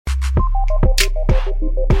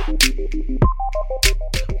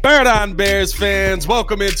Bird on Bears fans,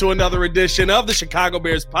 welcome into another edition of the Chicago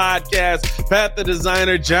Bears podcast. Pat the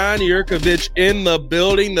Designer, John Yurkovich in the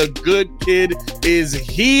building. The good kid is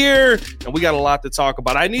here, and we got a lot to talk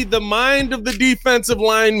about. I need the mind of the defensive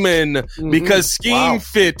lineman because scheme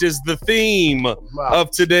fit is the theme of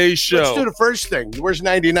today's show. Let's do the first thing. Where's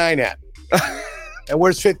 99 at? And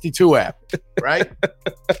where's 52 at? Right?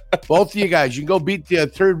 Both of you guys, you can go beat the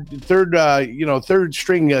third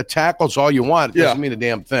string tackles all you want. It doesn't mean a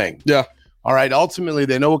damn thing. Yeah. All right. Ultimately,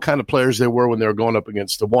 they know what kind of players they were when they were going up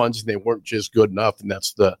against the ones, and they weren't just good enough. And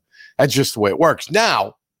that's just the way it works.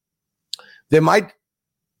 Now, they might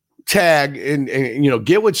tag and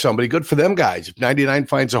get with somebody. Good for them guys. If 99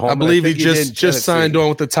 finds a home, I believe he just signed on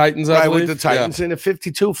with the Titans. Right, with the Titans, and if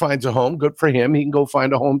 52 finds a home, good for him. He can go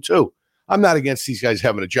find a home too. I'm not against these guys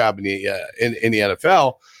having a job in the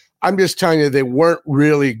NFL. I'm just telling you they weren't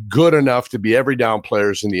really good enough to be every down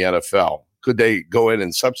players in the NFL. Could they go in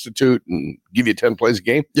and substitute and give you 10 plays a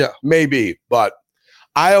game? Yeah, maybe. But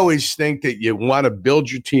I always think that you want to build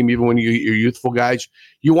your team, even when you're youthful guys.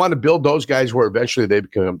 You want to build those guys where eventually they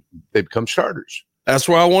become starters. That's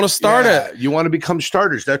where I want to start at. You want to become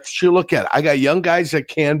starters. That's what you look at. I got young guys that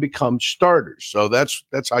can become starters. So that's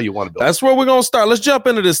how you want to build. That's where we're going to start. Let's jump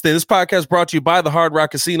into this thing. This podcast brought to you by the Hard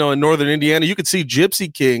Rock Casino in Northern Indiana. You can see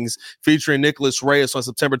Gypsy Kings featuring Nicholas Reyes on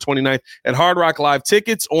September 29th at Hard Rock Live.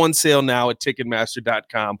 Tickets on sale now at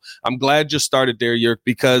Ticketmaster.com. I'm glad you started there, Yerk,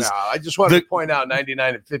 because I just wanted to point out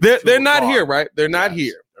 99 and 50. They're not here, right? They're not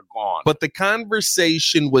here. They're gone. But the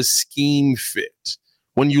conversation was scheme fit.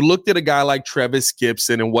 When you looked at a guy like Trevis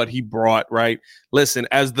Gipson and what he brought, right? Listen,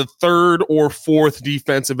 as the third or fourth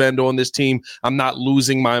defensive end on this team, I'm not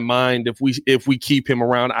losing my mind if we keep him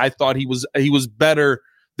around. I thought he was better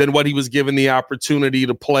than what he was given the opportunity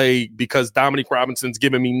to play because Dominique Robinson's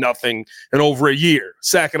given me nothing in over a year.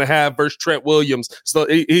 Sack and a half versus Trent Williams. So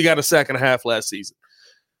he got a sack and a half last season.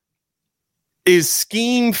 Is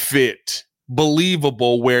scheme fit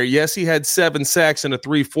believable where, yes, he had 7 sacks and a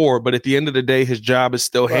 3-4, but at the end of the day, his job is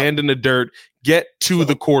still hand in the dirt, get to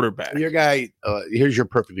the quarterback. Your guy, here's your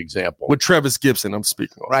perfect example. With Trevis Gipson, I'm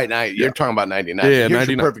speaking of. Right now, you're talking about 99. Yeah, here's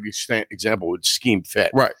 99. Your perfect example with scheme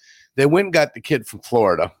fit. Right. They went and got the kid from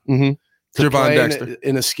Florida to Javon play Dexter.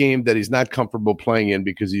 in a scheme that he's not comfortable playing in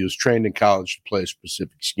because he was trained in college to play a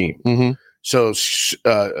specific scheme. So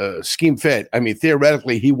scheme fit, I mean,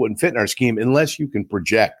 theoretically, he wouldn't fit in our scheme unless you can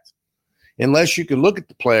project. Unless you can look at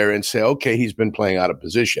the player and say, okay, he's been playing out of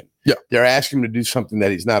position. Yeah. They're asking him to do something that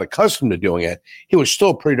he's not accustomed to doing it. He was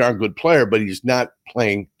still a pretty darn good player, but he's not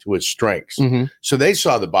playing to his strengths. So they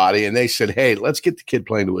saw the body and they said, hey, let's get the kid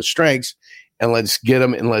playing to his strengths and let's get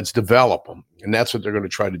him and let's develop him. And that's what they're going to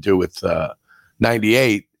try to do with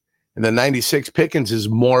 98. And then 96, Pickens is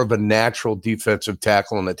more of a natural defensive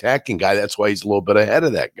tackle and attacking guy. That's why he's a little bit ahead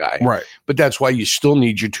of that guy. Right. But that's why you still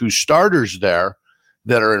need your two starters there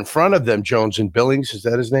that are in front of them, Jones and Billings. Is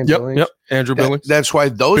that his name? Billings? Yep. Andrew Billings. That's why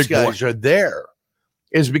those Big guys boy. are there,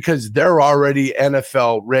 is because they're already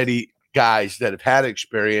NFL-ready guys that have had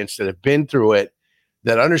experience, that have been through it,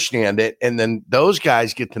 that understand it. And then those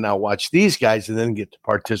guys get to now watch these guys and then get to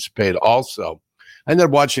participate also. I ended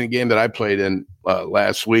up watching a game that I played in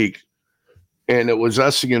last week, and it was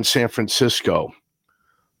us against San Francisco.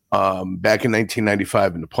 Back in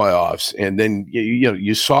 1995 in the playoffs. And then,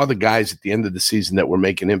 you saw the guys at the end of the season that were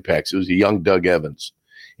making impacts. It was a young Doug Evans.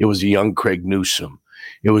 It was a young Craig Newsome.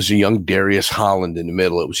 It was a young Darius Holland in the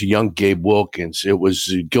middle. It was a young Gabe Wilkins. It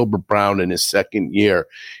was Gilbert Brown in his second year.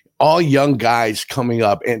 All young guys coming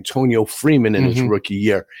up. Antonio Freeman in his rookie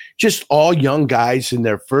year. Just all young guys in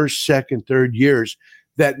their first, second, third years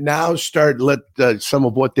that now start some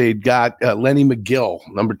of what they'd got. Lenny McGill,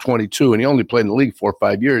 number 22, and he only played in the league 4 or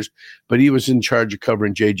 5 years, but he was in charge of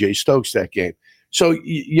covering J.J. Stokes that game. So,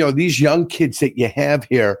 these young kids that you have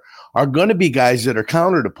here are going to be guys that are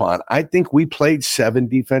counted upon. I think we played 7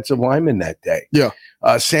 defensive linemen that day. Yeah.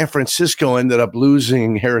 San Francisco ended up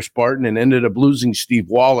losing Harris Barton and ended up losing Steve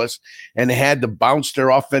Wallace and had to bounce their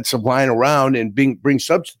offensive line around and bring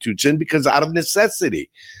substitutes in because out of necessity.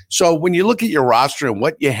 So when you look at your roster and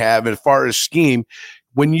what you have as far as scheme,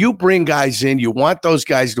 when you bring guys in, you want those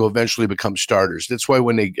guys to eventually become starters. That's why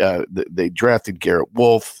when they drafted Garrett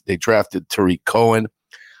Wolf, they drafted Tariq Cohen.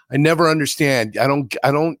 I never understand. I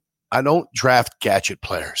don't draft gadget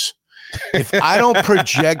players. If I don't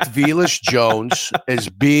project Velus Jones as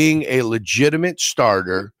being a legitimate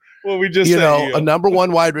starter, well, we just a number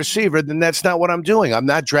one wide receiver, then that's not what I'm doing. I'm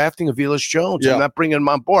not drafting a Velus Jones. Yeah. I'm not bringing him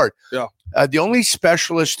on board. Yeah. The only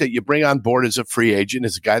specialist that you bring on board as a free agent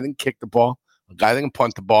is a guy that can kick the ball, a guy that can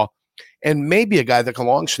punt the ball, and maybe a guy that can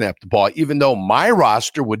long snap the ball, even though my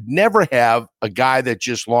roster would never have a guy that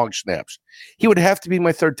just long snaps. He would have to be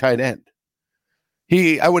my third tight end.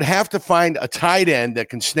 I would have to find a tight end that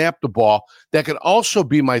can snap the ball, that can also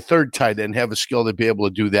be my third tight end, have a skill to be able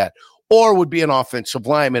to do that, or would be an offensive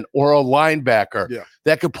lineman or a linebacker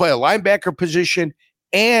that could play a linebacker position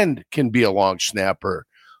and can be a long snapper.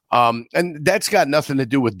 And that's got nothing to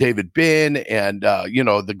do with David Binn and,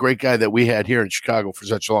 the great guy that we had here in Chicago for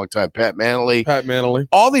such a long time, Pat Manley.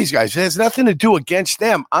 All these guys. It has nothing to do against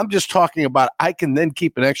them. I'm just talking about I can then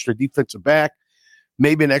keep an extra defensive back,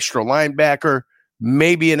 maybe an extra linebacker,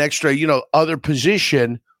 maybe an extra, other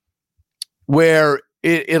position where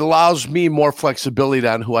it allows me more flexibility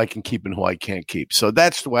on who I can keep and who I can't keep. So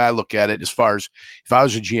that's the way I look at it as far as if I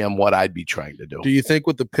was a GM, what I'd be trying to do. Do you think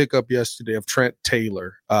with the pickup yesterday of Trent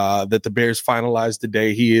Taylor, that the Bears finalized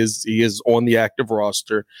today, he is on the active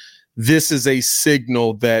roster, this is a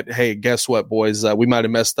signal that, hey, guess what, boys? We might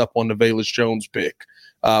have messed up on the Velus Jones pick.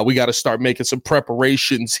 We got to start making some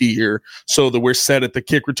preparations here so that we're set at the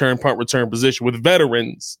kick return, punt return position with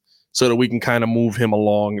veterans so that we can kind of move him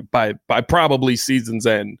along by probably season's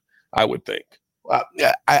end, I would think.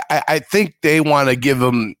 I think they want to give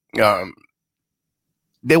him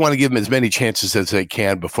as many chances as they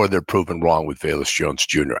can before they're proven wrong with Velus Jones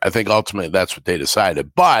Jr. I think ultimately that's what they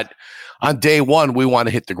decided. But on day one, we want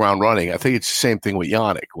to hit the ground running. I think it's the same thing with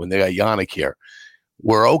Yannick. When they got Yannick here,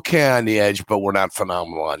 we're okay on the edge, but we're not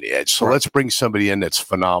phenomenal on the edge. So let's bring somebody in that's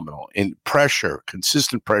phenomenal. And pressure,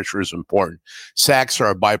 consistent pressure is important. Sacks are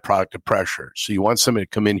a byproduct of pressure. So you want somebody to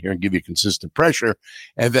come in here and give you consistent pressure,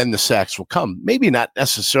 and then the sacks will come. Maybe not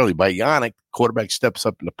necessarily by Yannick. Quarterback steps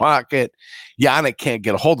up in the pocket. Yannick can't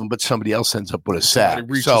get a hold of him, but somebody else ends up with a sack.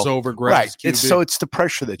 Somebody reaches over, grabs QB. It's the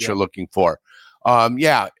pressure that you're looking for. And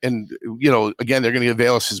again, they're going to give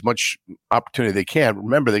Velus as much opportunity they can.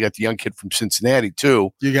 Remember, they got the young kid from Cincinnati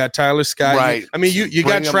too. You got Tyler Scott, right? You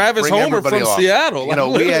got Travis Homer from Seattle.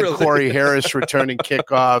 We had Corey Harris returning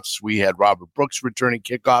kickoffs. We had Robert Brooks returning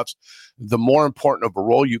kickoffs. The more important of a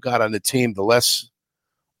role you got on the team, the less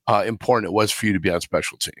important it was for you to be on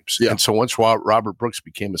special teams. Yeah. And so once Robert Brooks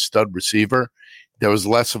became a stud receiver, there was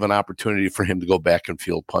less of an opportunity for him to go back and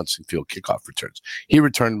field punts and field kickoff returns. He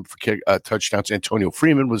returned for touchdowns. Antonio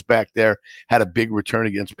Freeman was back there, had a big return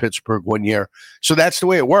against Pittsburgh one year. So that's the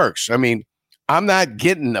way it works. I mean, I'm not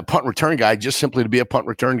getting a punt return guy just simply to be a punt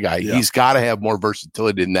return guy. Yeah. He's got to have more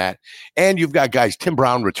versatility than that. And you've got guys, Tim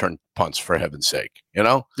Brown returned punts, for heaven's sake.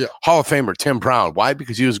 Hall of Famer Tim Brown. Why?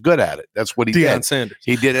 Because he was good at it. That's what he did. Deion Sanders.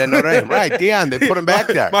 He did it at Notre Dame. Right, Deion. They put him back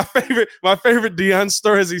there. My favorite Deion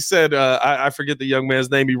story is he said, I forget the young man's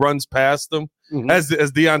name. He runs past them. Mm-hmm. As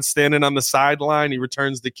Deion's standing on the sideline, he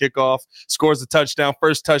returns the kickoff, scores a touchdown,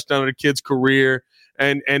 first touchdown of the kid's career.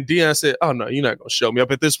 And Deion said, "Oh no, you're not gonna show me up."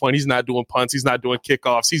 At this point, he's not doing punts, he's not doing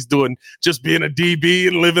kickoffs, he's doing just being a DB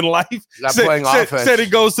and living life. He's not playing offense. Said he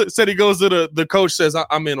goes to the coach, says,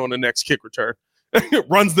 "I'm in on the next kick return."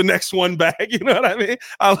 Runs the next one back. You know what I mean?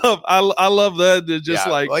 I love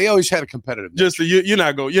that. He always had a competitive. Just you're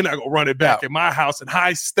not gonna run it back in my house and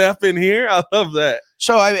high step in here. I love that.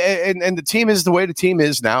 So and the team is the way the team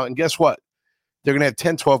is now. And guess what? They're going to have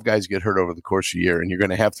 10, 12 guys get hurt over the course of the year, and you're going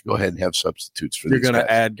to have to go ahead and have substitutes for these guys. You're going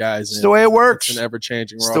to add guys. It's the way it works. It's an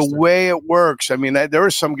ever-changing roster. It's the way it works. I mean, there were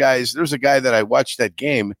some guys. There's a guy that I watched that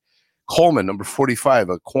game, Coleman, number 45,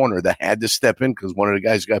 a corner that had to step in because one of the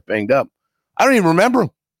guys got banged up. I don't even remember him.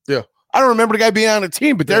 Yeah. I don't remember the guy being on the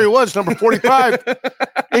team, but there he was, number 45,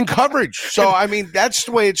 in coverage. So, I mean, that's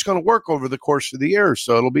the way it's going to work over the course of the year.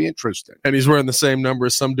 So it'll be interesting. And he's wearing the same number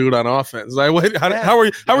as some dude on offense. Like, wait, how are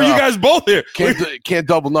you guys both here? Can't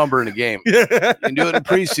double number in a game. You can do it in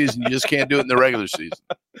preseason. You just can't do it in the regular season.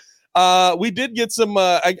 We did get some,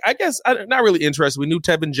 I guess, not really interested. We knew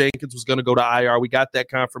Tevin Jenkins was going to go to IR. We got that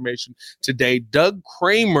confirmation today. Doug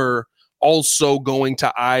Kramer also going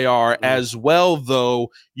to IR as well,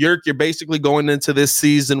 though. You're basically going into this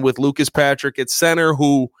season with Lucas Patrick at center,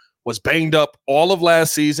 who was banged up all of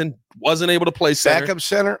last season, wasn't able to play center. Backup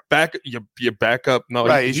center? Your backup. No,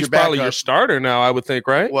 right, he's probably your starter now, I would think,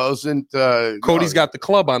 right? Well, isn't Cody's got the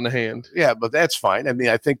club on the hand. Yeah, but that's fine. I mean,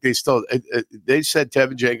 I think they still they said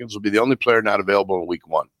Tevin Jenkins will be the only player not available in week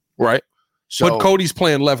 1. Right. So, but Cody's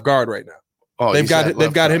playing left guard right now. Oh, they've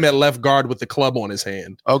got him at left guard with the club on his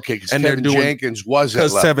hand. Okay, and Tevin Jenkins was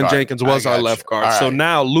our left guard. Right. So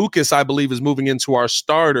now Lucas, I believe, is moving into our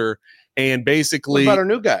starter, and basically, what about our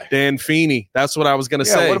new guy, Dan Feeney? That's what I was going to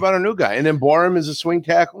say. What about our new guy? And then Borum is a swing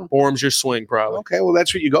tackle. Borum's your swing, probably. Okay, well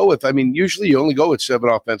that's what you go with. I mean, usually you only go with 7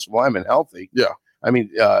 offensive linemen healthy. Yeah. I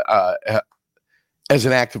mean, as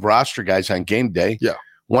an active roster, guys on game day. Yeah.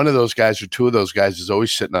 one of those guys or two of those guys is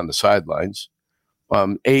always sitting on the sidelines.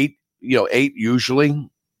 8 usually,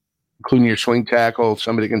 including your swing tackle.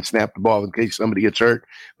 Somebody can snap the ball in case somebody gets hurt,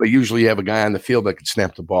 but usually you have a guy on the field that can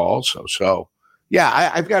snap the ball also. So,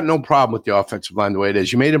 yeah, I've got no problem with the offensive line the way it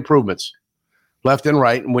is. You made improvements left and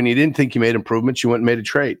right, and when you didn't think you made improvements, you went and made a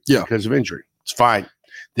trade because of injury. It's fine.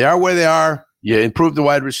 They are where they are. You improved the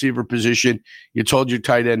wide receiver position. You told your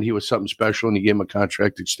tight end he was something special, and you gave him a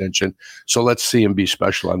contract extension. So let's see him be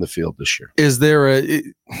special on the field this year.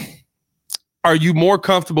 Are you more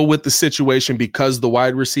comfortable with the situation because the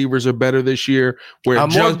wide receivers are better this year, where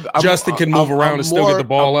Justin can move around and still get the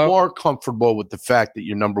ball out? I'm more comfortable with the fact that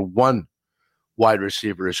your number one wide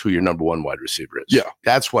receiver is who your number one wide receiver is. Yeah.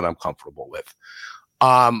 That's what I'm comfortable with.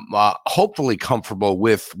 Hopefully comfortable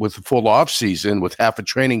with a full offseason, with half a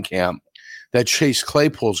training camp, that Chase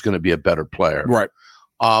Claypool is going to be a better player. Right.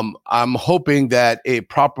 I'm hoping that a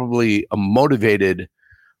properly motivated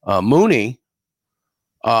Mooney,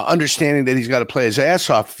 understanding that he's got to play his ass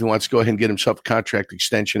off if he wants to go ahead and get himself a contract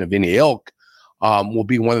extension of any ilk, will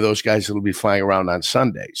be one of those guys that will be flying around on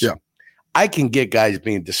Sundays. Yeah. I can get guys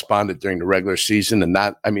being despondent during the regular season and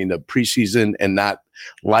the preseason, and not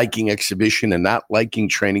liking exhibition and not liking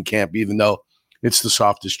training camp, even though it's the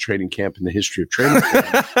softest training camp in the history of training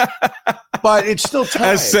camp. But it's still time.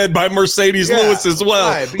 As said by Mercedes Lewis as well,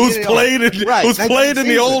 right, who's played in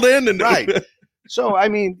the old end. Right. So,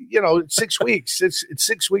 6 weeks. It's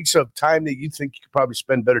 6 weeks of time that you think you could probably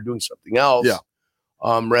spend better doing something else. Yeah.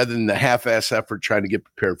 Rather than the half-ass effort trying to get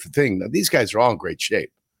prepared for things. Now, these guys are all in great shape.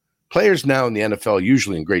 Players now in the NFL are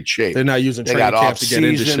usually in great shape. They're not using training camp to get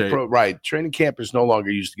into shape. Right. Training camp is no longer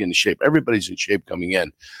used to get into shape. Everybody's in shape coming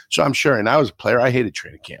in. So I'm sure, and I was a player, I hated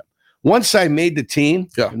training camp. Once I made the team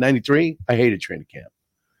in 93, I hated training camp.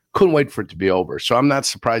 Couldn't wait for it to be over. So I'm not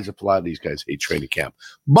surprised if a lot of these guys hate training camp.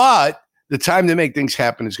 But the time to make things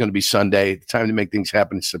happen is going to be Sunday. The time to make things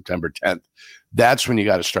happen is September 10th. That's when you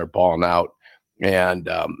got to start balling out. And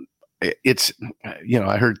it's,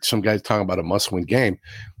 I heard some guys talking about a must-win game.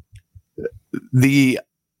 The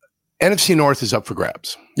NFC North is up for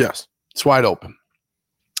grabs. Yes. It's wide open.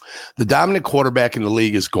 The dominant quarterback in the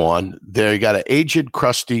league is gone. They got an aged,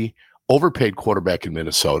 crusty, overpaid quarterback in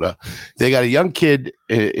Minnesota. They got a young kid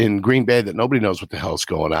in Green Bay that nobody knows what the hell's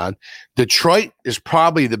going on. Detroit is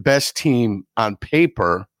probably the best team on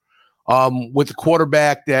paper, with a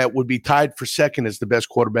quarterback that would be tied for second as the best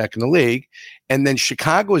quarterback in the league. And then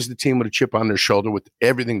Chicago is the team with a chip on their shoulder with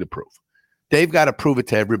everything to prove. They've got to prove it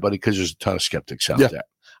to everybody because there's a ton of skeptics out there.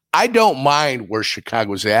 I don't mind where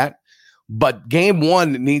Chicago's at, but game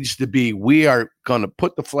one needs to be, we are going to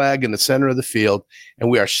put the flag in the center of the field,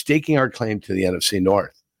 and we are staking our claim to the NFC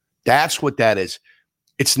North. That's what that is.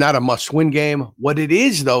 It's not a must-win game. What it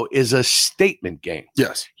is, though, is a statement game.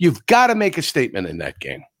 Yes. You've got to make a statement in that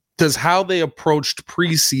game. Does how they approached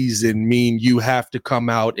preseason mean you have to come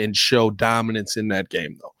out and show dominance in that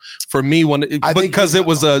game, though? For me, because it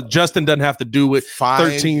was Justin doesn't have to do it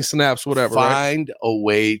 13 snaps, whatever. Find a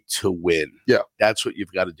way to win. Yeah. That's what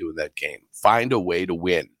you've got to do in that game. Find a way to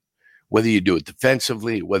win. Whether you do it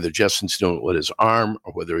defensively, whether Justin's doing it with his arm,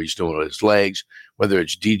 or whether he's doing it with his legs, whether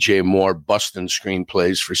it's DJ Moore busting screen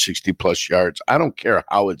plays for 60-plus yards. I don't care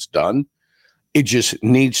how it's done. It just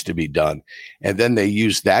needs to be done. And then they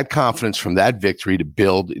use that confidence from that victory to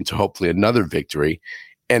build into hopefully another victory.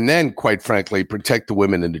 And then, quite frankly, protect the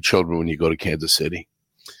women and the children when you go to Kansas City.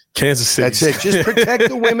 Kansas City. That's it. Just protect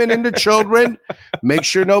the women and the children. Make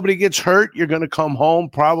sure nobody gets hurt. You're going to come home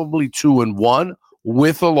probably 2-1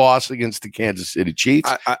 with a loss against the Kansas City Chiefs.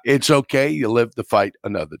 It's okay. You live to fight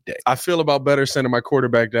another day. I feel about better sending my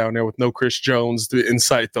quarterback down there with no Chris Jones to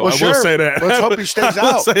insight, though. Well, I will say that. Let's hope he stays I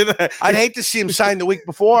will out. say that. I'd hate to see him sign the week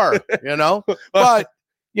before, But,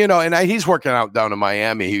 he's working out down in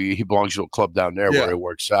Miami. He belongs to a club down there where he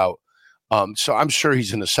works out. So I'm sure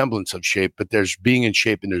he's in a semblance of shape, but there's being in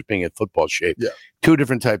shape and there's being in football shape. Yeah. Two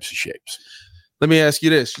different types of shapes. Let me ask you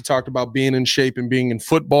this. You talked about being in shape and being in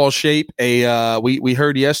football shape. We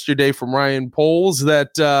heard yesterday from Ryan Poles that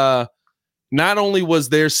not only was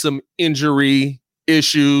there some injury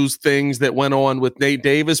issues, things that went on with Nate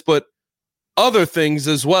Davis, but other things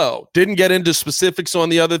as well. Didn't get into specifics on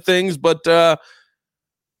the other things, but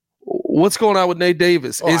what's going on with Nate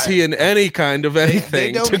Davis? Is he in any kind of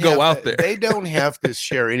anything to go out there? They don't have to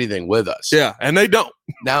share anything with us. Yeah, and they don't.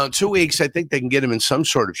 Now, in 2 weeks, I think they can get him in some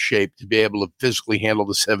sort of shape to be able to physically handle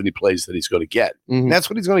the 70 plays that he's going to get. Mm-hmm. That's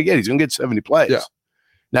what he's going to get. He's going to get 70 plays. Yeah.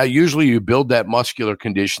 Now, usually you build that muscular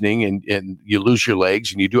conditioning and you lose your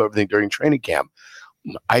legs and you do everything during training camp.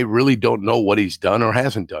 I really don't know what he's done or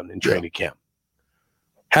hasn't done in training camp.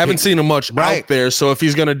 Haven't seen him much out there, so if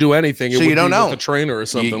he's going to do anything, it would be with a trainer or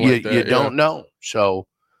something like that. You don't know. So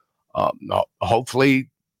hopefully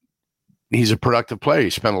he's a productive player. You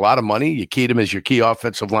spent a lot of money. You keyed him as your key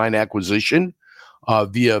offensive line acquisition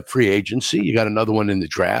via free agency. You got another one in the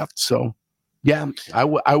draft. So, yeah, I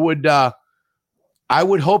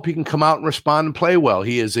would hope he can come out and respond and play well.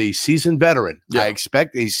 He is a seasoned veteran. Yeah. I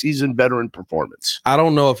expect a seasoned veteran performance. I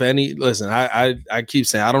don't know if any. Listen, I keep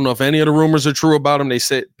saying I don't know if any of the rumors are true about him.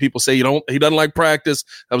 People say he doesn't like practice.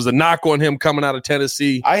 That was a knock on him coming out of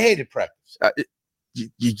Tennessee. I hated practice.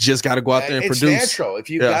 You just got to go out there and it's produce. It's natural. If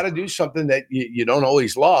you got to do something that you don't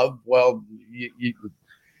always love, well,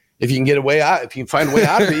 if you can get away out, if you can find a way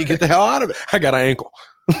out of it, you get the hell out of it. I got an ankle.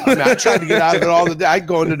 I tried to get out of it all the day. I'd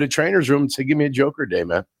go into the trainer's room and say, "Give me a Joker day,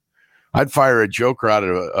 man." I'd fire a Joker out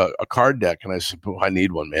of a card deck, and I said, "Oh, I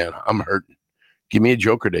need one, man. I'm hurting. Give me a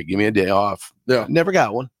Joker day. Give me a day off." Yeah, never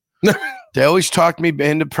got one. They always talked me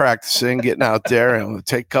into practicing, getting out there, and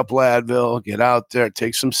take a couple of Advil, get out there,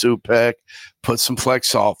 take some Supic, put some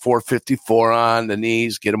Flexol 454 on the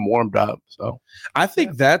knees, get them warmed up. So I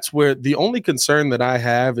think that's where the only concern that I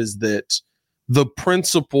have is that the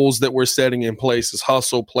principles that we're setting in place is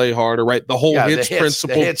hustle, play harder, right? The whole hits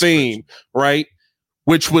principle theme, right?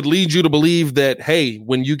 Which would lead you to believe that, hey,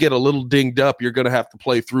 when you get a little dinged up, you're going to have to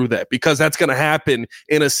play through that because that's going to happen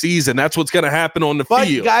in a season. That's what's going to happen on the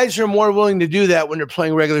field. Guys are more willing to do that when they're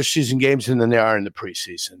playing regular season games than they are in the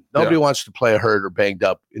preseason. Nobody wants to play hurt or banged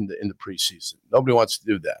up in the preseason. Nobody wants to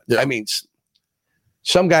do that. Yeah. I mean,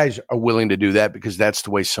 some guys are willing to do that because that's the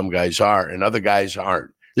way some guys are, and other guys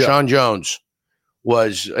aren't. Yeah. Sean Jones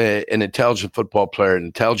was an intelligent football player,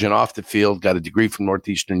 intelligent off the field, got a degree from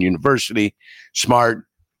Northeastern University, smart.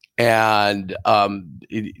 And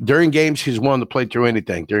during games, he's willing to play through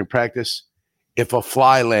anything. During practice, if a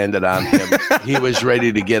fly landed on him, he was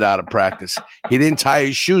ready to get out of practice. He didn't tie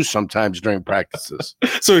his shoes sometimes during practices.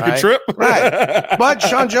 So he could trip? Right. But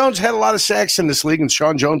Sean Jones had a lot of sacks in this league, and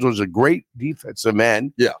Sean Jones was a great defensive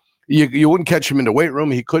man. Yeah. You wouldn't catch him in the weight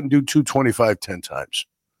room. He couldn't do 225 10 times.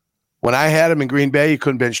 When I had him in Green Bay, he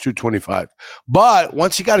couldn't bench 225. But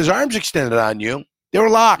once he got his arms extended on you, they were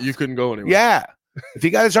locked. You couldn't go anywhere. Yeah. If he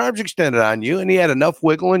got his arms extended on you and he had enough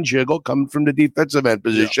wiggle and jiggle coming from the defensive end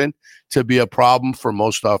position to be a problem for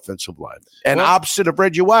most offensive linemen. And opposite of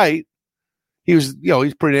Reggie White, he's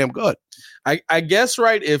pretty damn good. I guess,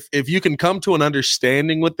 right, if you can come to an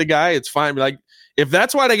understanding with the guy, it's fine. Like, if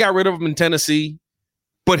that's why they got rid of him in Tennessee,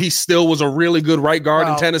 but he still was a really good right guard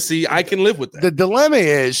in Tennessee, I can live with that. The dilemma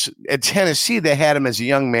is, at Tennessee, they had him as a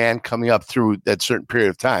young man coming up through that certain period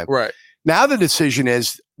of time. Right. Now the decision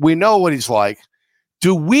is, we know what he's like.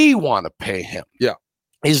 Do we want to pay him? Yeah.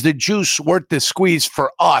 Is the juice worth the squeeze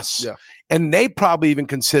for us? Yeah. And they probably even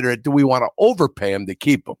consider it, do we want to overpay him to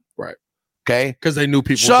keep him? Right. Okay. Because they knew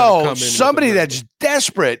people were going to come in. So somebody that's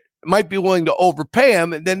desperate might be willing to overpay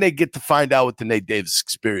him, and then they get to find out what the Nate Davis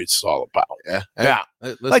experience is all about. Yeah.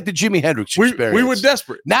 Like the Jimi Hendrix experience. We were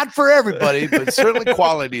desperate. Not for everybody, but certainly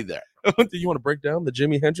quality there. Do you want to break down the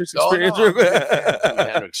Jimi Hendrix experience? No.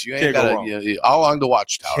 Jimi Hendrix. You ain't got all along the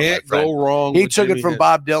Watchtower. Can't go wrong. He took it from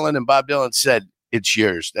Bob Dylan, and Bob Dylan said, "It's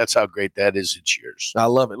yours." That's how great that is. It's yours. I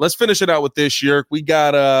love it. Let's finish it out with this, Yerk. We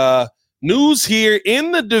got news here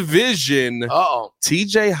in the division.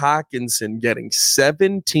 TJ Hawkinson getting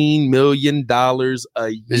 $17 million a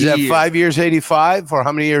year. Is that 5 years, 85, or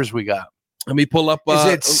how many years we got? Let me pull up. Is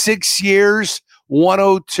it 6 years,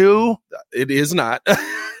 102? It is not.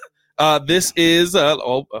 This is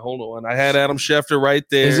hold on. I had Adam Schefter right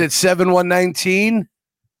there. Is it 7/119?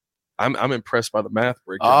 I'm impressed by the math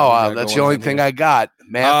breakdown. Oh, wow, that's the only thing I got.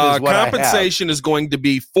 Math is what compensation is going to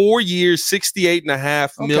be 4 years,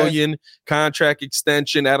 $68.5 million contract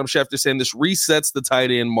extension. Adam Schefter saying this resets the tight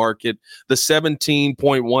end market. The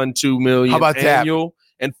 $17.12 million How about annual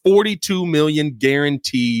and $42 million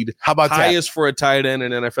guaranteed. How about highest for a tight end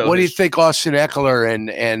in NFL? What do you think Austin Eckler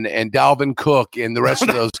and Dalvin Cook and the rest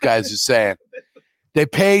of those guys are saying? They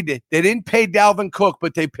didn't pay Dalvin Cook,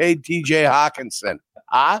 but they paid TJ Hawkinson.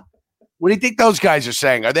 Huh? What do you think those guys are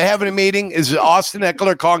saying? Are they having a meeting? Is Austin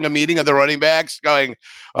Eckler calling a meeting of the running backs, going,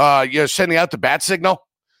 you're sending out the bat signal?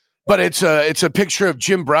 But it's a picture of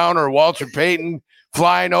Jim Brown or Walter Payton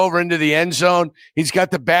flying over into the end zone. He's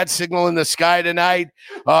got the bat signal in the sky tonight.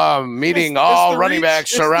 Meeting all running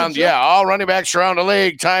backs around. Yeah, all running backs around the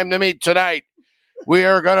league. Time to meet tonight. We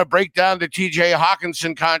are going to break down the TJ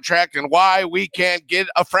Hawkinson contract and why we can't get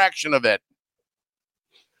a fraction of it.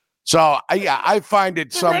 So, I find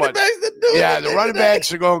it somewhat. The running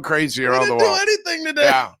backs are going crazy around the world. They didn't do anything today.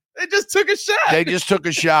 Yeah. They just took a shot. They just took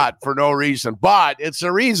a shot for no reason. But it's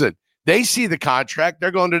a reason. They see the contract.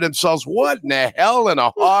 They're going to themselves, what in the hell in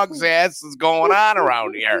a hog's ass is going on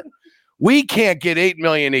around here? We can't get $8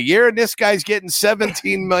 million a year, and this guy's getting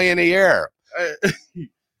 $17 million a year.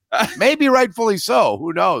 Maybe rightfully so.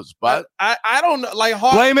 Who knows? But I don't know. Like,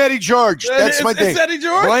 blame Eddie George. That's my thing. It's Eddie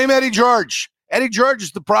George? Blame Eddie George. Eddie George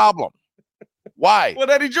is the problem. Why? What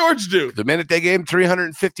did Eddie George do? The minute they gave him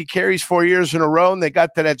 350 carries 4 years in a row, and they got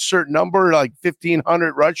to that certain number, like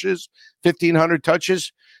 1,500 rushes, 1,500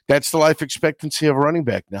 touches, that's the life expectancy of a running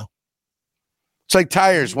back now. It's like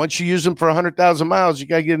tires. Once you use them for 100,000 miles, you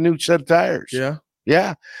got to get a new set of tires. Yeah.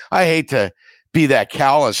 Yeah. I hate to be that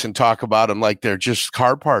callous and talk about them like they're just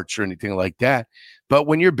car parts or anything like that. But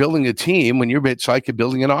when you're building a team, it's like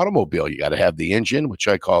building an automobile. You got to have the engine, which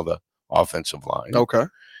I call the offensive line. Okay.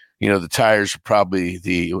 The tires are probably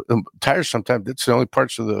the tires. Sometimes it's the only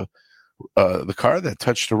parts of the car that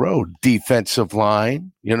touch the road. Defensive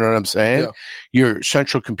line, you know what I'm saying? Yeah. Your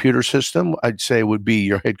central computer system, I'd say, would be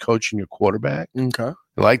your head coach and your quarterback. Okay.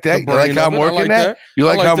 You like that? You like how I'm working that? You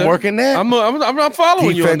like how I'm working that? I'm not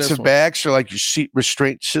following you on this one. Defensive backs are like your seat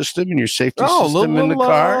restraint system and your safety system in the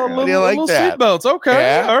car. How do you like that? Seatbelts.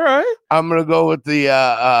 Okay. Yeah. All right. I'm going to go with the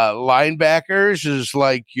linebackers is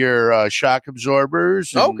like your shock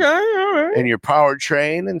absorbers. And, okay. All right. And your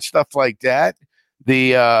powertrain and stuff like that.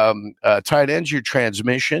 The tight ends, your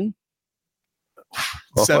transmission.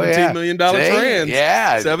 $17 million trans.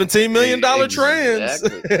 Yeah. $17 million trans.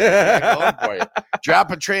 Exactly.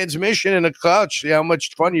 Drop a transmission in a clutch. See how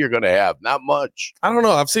much fun you're going to have. Not much. I don't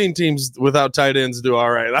know. I've seen teams without tight ends do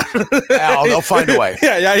all right. They'll find a way.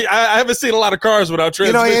 Yeah. I haven't seen a lot of cars without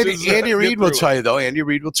transmissions. Andy Reid will tell you, though. Andy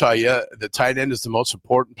Reid will tell you the tight end is the most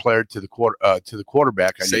important player to the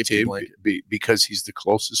quarterback on your team because he's the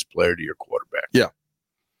closest player to your quarterback. Yeah.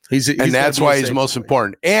 And that's why he's most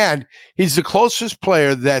important. And he's the closest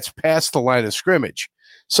player that's past the line of scrimmage.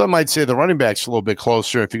 Some might say the running back's a little bit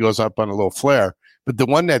closer if he goes up on a little flare, but the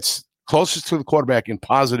one that's closest to the quarterback in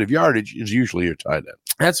positive yardage is usually your tight end.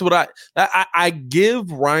 That's what I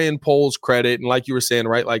give Ryan Poles credit. And like you were saying,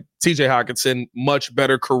 right, like TJ Hockenson, much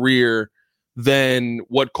better career than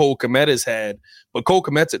what Cole Kmet has had. But Cole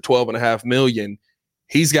Kmet's at $12.5 million.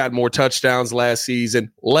 He's got more touchdowns last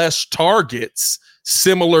season, less targets,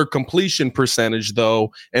 similar completion percentage,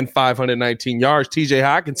 though, and 519 yards. TJ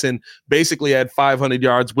Hockenson basically had 500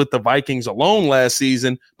 yards with the Vikings alone last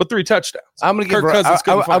season, but 3 touchdowns. I'm going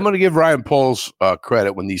to give Ryan Poles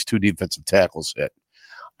credit when these 2 defensive tackles hit.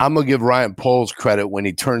 I'm going to give Ryan Poles credit when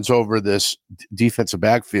he turns over this defensive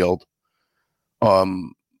backfield.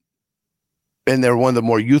 And they're one of the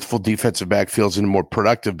more youthful defensive backfields and more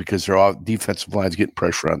productive because they're all defensive lines getting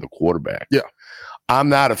pressure on the quarterback. Yeah. I'm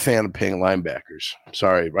not a fan of paying linebackers.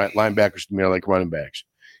 Sorry, right? Linebackers to me are like running backs.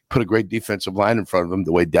 Put a great defensive line in front of them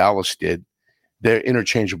the way Dallas did. They're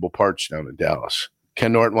interchangeable parts down in Dallas.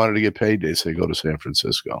 Ken Norton wanted to get paid. They say, go to San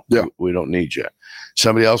Francisco. Yeah. We don't need you.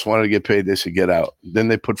 Somebody else wanted to get paid. They said, get out. Then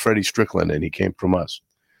they put Freddie Strickland in. He came from us.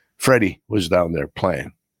 Freddie was down there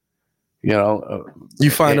playing.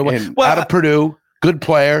 You find a way. Out of Purdue, good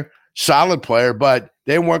player, solid player, but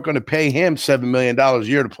they weren't going to pay him $7 million a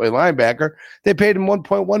year to play linebacker. They paid him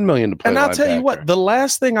 $1.1 million to play linebacker. And I'll tell you what, the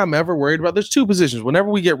last thing I'm ever worried about, there's 2 positions.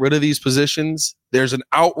 Whenever we get rid of these positions, there's an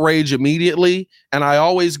outrage immediately. And I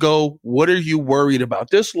always go, what are you worried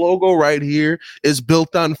about? This logo right here is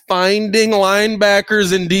built on finding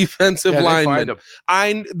linebackers and defensive linemen.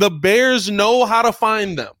 The Bears know how to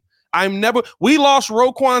find them. We lost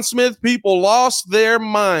Roquan Smith. People lost their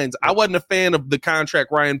minds. I wasn't a fan of the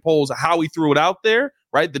contract Ryan Poles, how he threw it out there,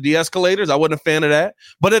 right? The de-escalators. I wasn't a fan of that.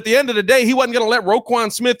 But at the end of the day, he wasn't going to let Roquan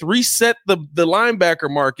Smith reset the linebacker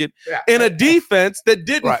market in a defense that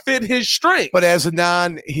didn't fit his strength. But as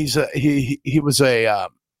a he was a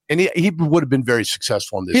and he would have been very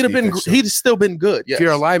successful in this. He'd still been good. Yes. If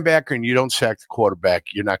you're a linebacker and you don't sack the quarterback,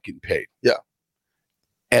 you're not getting paid. Yeah.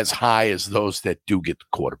 As high as those that do get the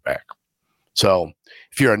quarterback. So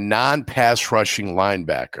if you're a non-pass rushing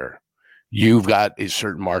linebacker, you've got a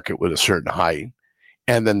certain market with a certain height.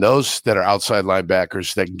 And then those that are outside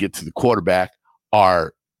linebackers that can get to the quarterback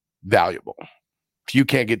are valuable. If you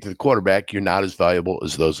can't get to the quarterback, you're not as valuable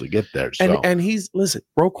as those that get there. So. And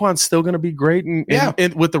Roquan's still going to be great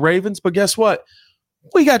with the Ravens, but guess what?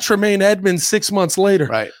 We got Tremaine Edmonds 6 months later.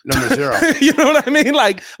 Right. Number 0. You know what I mean?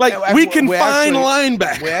 Like we can find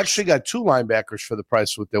linebackers. We actually got 2 linebackers for the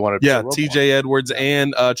price of what they wanted. Yeah, TJ Edwards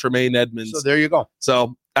and Tremaine Edmonds. So there you go.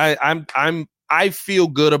 So I feel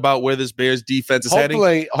good about where this Bears defense is heading.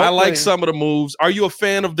 I like some of the moves. Are you a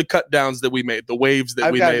fan of the cut downs that we made, the waves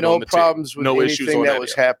that we made on the team? I've got no problems with anything that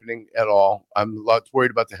was happening at all. I'm worried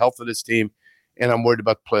about the health of this team, and I'm worried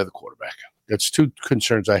about the play of the quarterback. That's two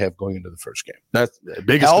concerns I have going into the first game. That's the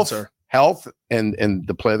biggest concern. Health and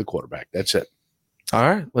the play of the quarterback. That's it. All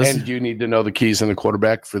right. And you need to know the keys in the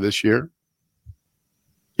quarterback for this year.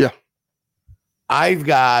 Yeah. I've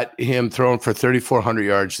got him throwing for 3,400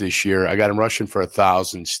 yards this year. I got him rushing for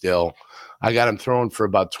 1,000 still. I got him throwing for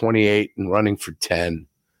about 28 and running for 10.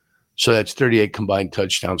 So that's 38 combined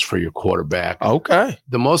touchdowns for your quarterback. Okay.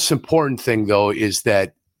 The most important thing, though, is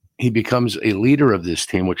that he becomes a leader of this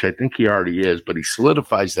team, which I think he already is, but he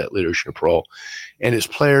solidifies that leadership role, and his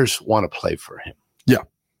players want to play for him. Yeah.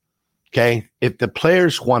 Okay? If the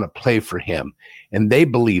players want to play for him and they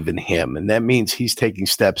believe in him, and that means he's taking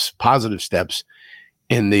steps, positive steps,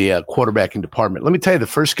 in the quarterbacking department. Let me tell you, the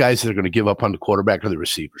first guys that are going to give up on the quarterback are the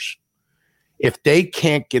receivers. If they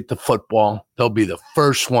can't get the football, they'll be the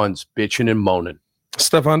first ones bitching and moaning.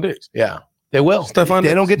 Stephon Diggs. Yeah, they will. Stephon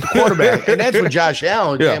They don't get the quarterback. And that's with Josh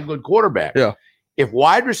Allen, damn good quarterback. Yeah. If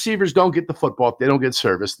wide receivers don't get the football, if they don't get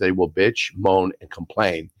service, they will bitch, moan, and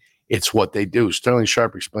complain. It's what they do. Sterling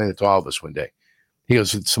Sharp explained it to all of us one day. He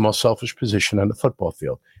goes, it's the most selfish position on the football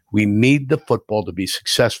field. We need the football to be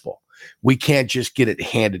successful. We can't just get it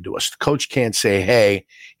handed to us. The coach can't say, hey,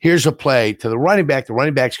 here's a play to the running back. The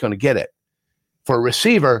running back's going to get it. For a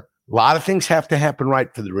receiver, a lot of things have to happen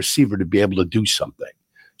right for the receiver to be able to do something.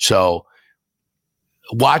 So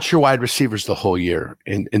watch your wide receivers the whole year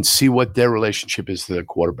and see what their relationship is to their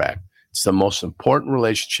quarterback. It's the most important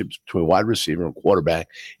relationship between wide receiver and quarterback.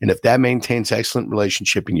 And if that maintains excellent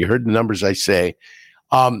relationship, and you heard the numbers I say,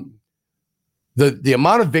 the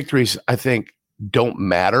amount of victories, I think, don't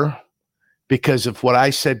matter. Because if what I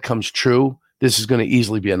said comes true, this is going to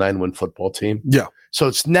easily be a 9-win football team. Yeah. So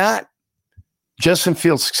it's not Justin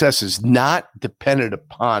Fields' success is not dependent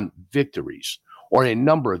upon victories or a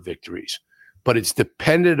number of victories, but it's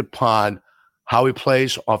dependent upon how he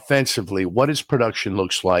plays offensively, what his production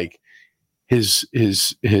looks like, his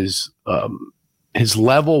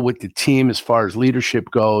level with the team as far as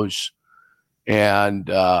leadership goes, and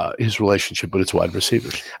his relationship with its wide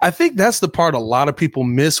receivers. I think that's the part a lot of people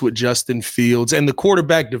miss with Justin Fields and the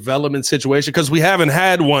quarterback development situation, because we haven't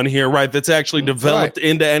had one here, right, that's actually developed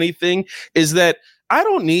into anything, is that I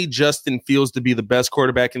don't need Justin Fields to be the best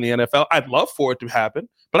quarterback in the NFL. I'd love for it to happen,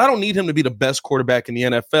 but I don't need him to be the best quarterback in the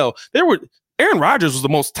NFL. Aaron Rodgers was the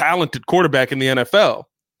most talented quarterback in the NFL.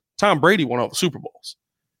 Tom Brady won all the Super Bowls.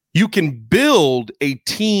 You can build a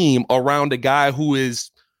team around a guy who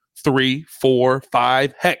is 3, 4,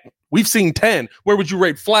 5, heck, we've seen 10. Where would you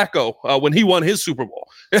rate Flacco when he won his Super Bowl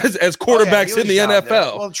as quarterbacks in the NFL?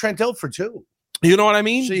 There. Well, Trent Dilfer too. You know what I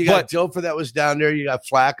mean? So you got Dilfer that was down there. You got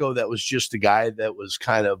Flacco that was just a guy that was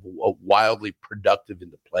kind of wildly productive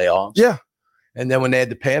in the playoffs. Yeah. And then when they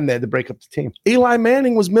had to pay him, they had to break up the team. Eli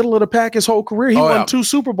Manning was middle of the pack his whole career. He won 2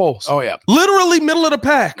 Super Bowls. Oh, yeah. Literally middle of the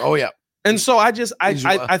pack. Oh, yeah. And so I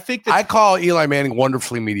think that I call Eli Manning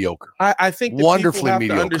wonderfully mediocre. I think that wonderfully people have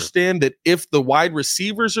mediocre. To understand that if the wide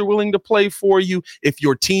receivers are willing to play for you, if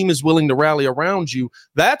your team is willing to rally around you,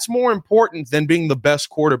 that's more important than being the best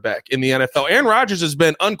quarterback in the NFL. Aaron Rodgers has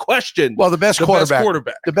been unquestioned. Well, the best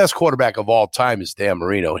quarterback of all time is Dan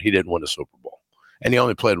Marino. He didn't win a Super Bowl, and he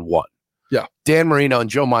only played one. Yeah, Dan Marino and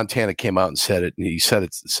Joe Montana came out and said it, and he said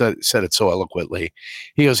it so eloquently.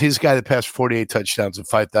 He goes, he's the guy that passed 48 touchdowns and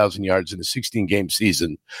 5,000 yards in a 16-game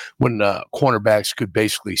season when cornerbacks could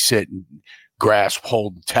basically sit and grasp,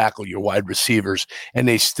 hold, and tackle your wide receivers, and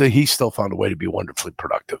he still found a way to be wonderfully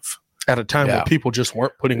productive. At a time when people just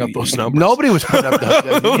weren't putting up those numbers. Nobody was putting up those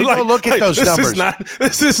numbers. Go look at those numbers.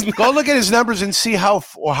 Go look at his numbers and see how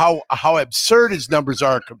absurd his numbers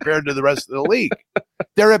are compared to the rest of the league.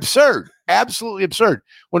 They're absurd. Absolutely absurd.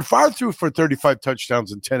 When Favre threw for 35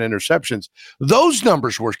 touchdowns and 10 interceptions, those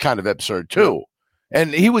numbers were kind of absurd too.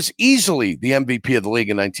 And he was easily the MVP of the league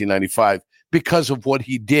in 1995 because of what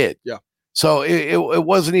he did. Yeah. So it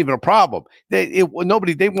wasn't even a problem. They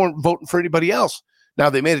weren't voting for anybody else. Now,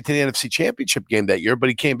 they made it to the NFC Championship game that year, but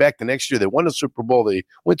he came back the next year. They won a Super Bowl. They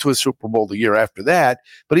went to a Super Bowl the year after that,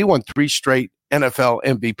 but he won 3 straight NFL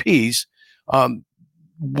MVPs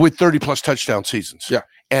with 30-plus touchdown seasons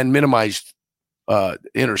and minimized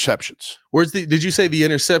interceptions. Did you say the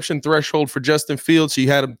interception threshold for Justin Fields? So you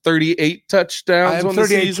had him 38 touchdowns I have on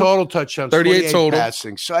 38 the season? Total touchdowns, 38 total.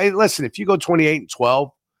 Passing. So, listen, if you go 28-12,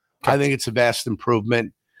 I think it's a vast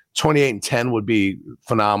improvement. 28-10 would be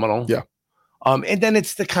phenomenal. Yeah. And then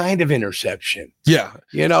it's the kind of interception. Yeah.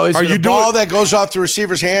 You know, is it a ball that goes off the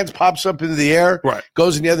receiver's hands, pops up into the air,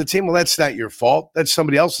 goes in the other team? Well, that's not your fault. That's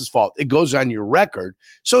somebody else's fault. It goes on your record.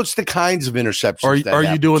 So it's the kinds of interceptions. Are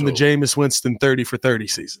you doing the Jameis Winston 30 for 30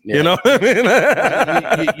 season? Yeah. You know?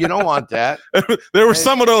 you don't want that. There were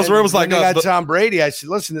some of those where it was like, I got Tom Brady. I said,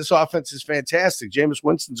 listen, this offense is fantastic. Jameis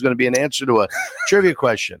Winston's going to be an answer to a trivia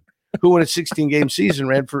question. Who in a 16-game season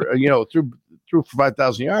ran for, threw for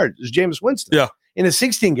 5,000 yards? It's Jameis Winston. Yeah. In a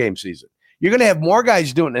 16-game season. You're going to have more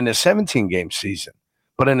guys doing it in a 17-game season.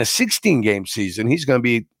 But in a 16-game season, he's going to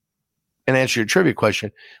be an answer to your trivia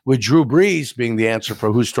question, with Drew Brees being the answer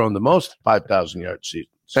for who's thrown the most 5,000-yard seasons.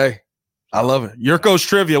 Hey, I love it. Yurko's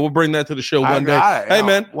Trivia. We'll bring that to the show one day. Hey,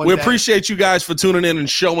 man, we appreciate you guys for tuning in and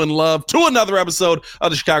showing love to another episode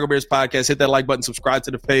of the Chicago Bears podcast. Hit that like button, subscribe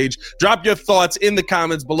to the page. Drop your thoughts in the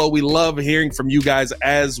comments below. We love hearing from you guys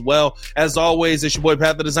as well. As always, it's your boy,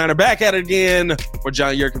 Pat the Designer, back at it again for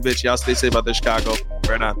John Yurkovich. Y'all stay safe out there, Chicago.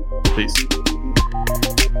 Right on. Peace.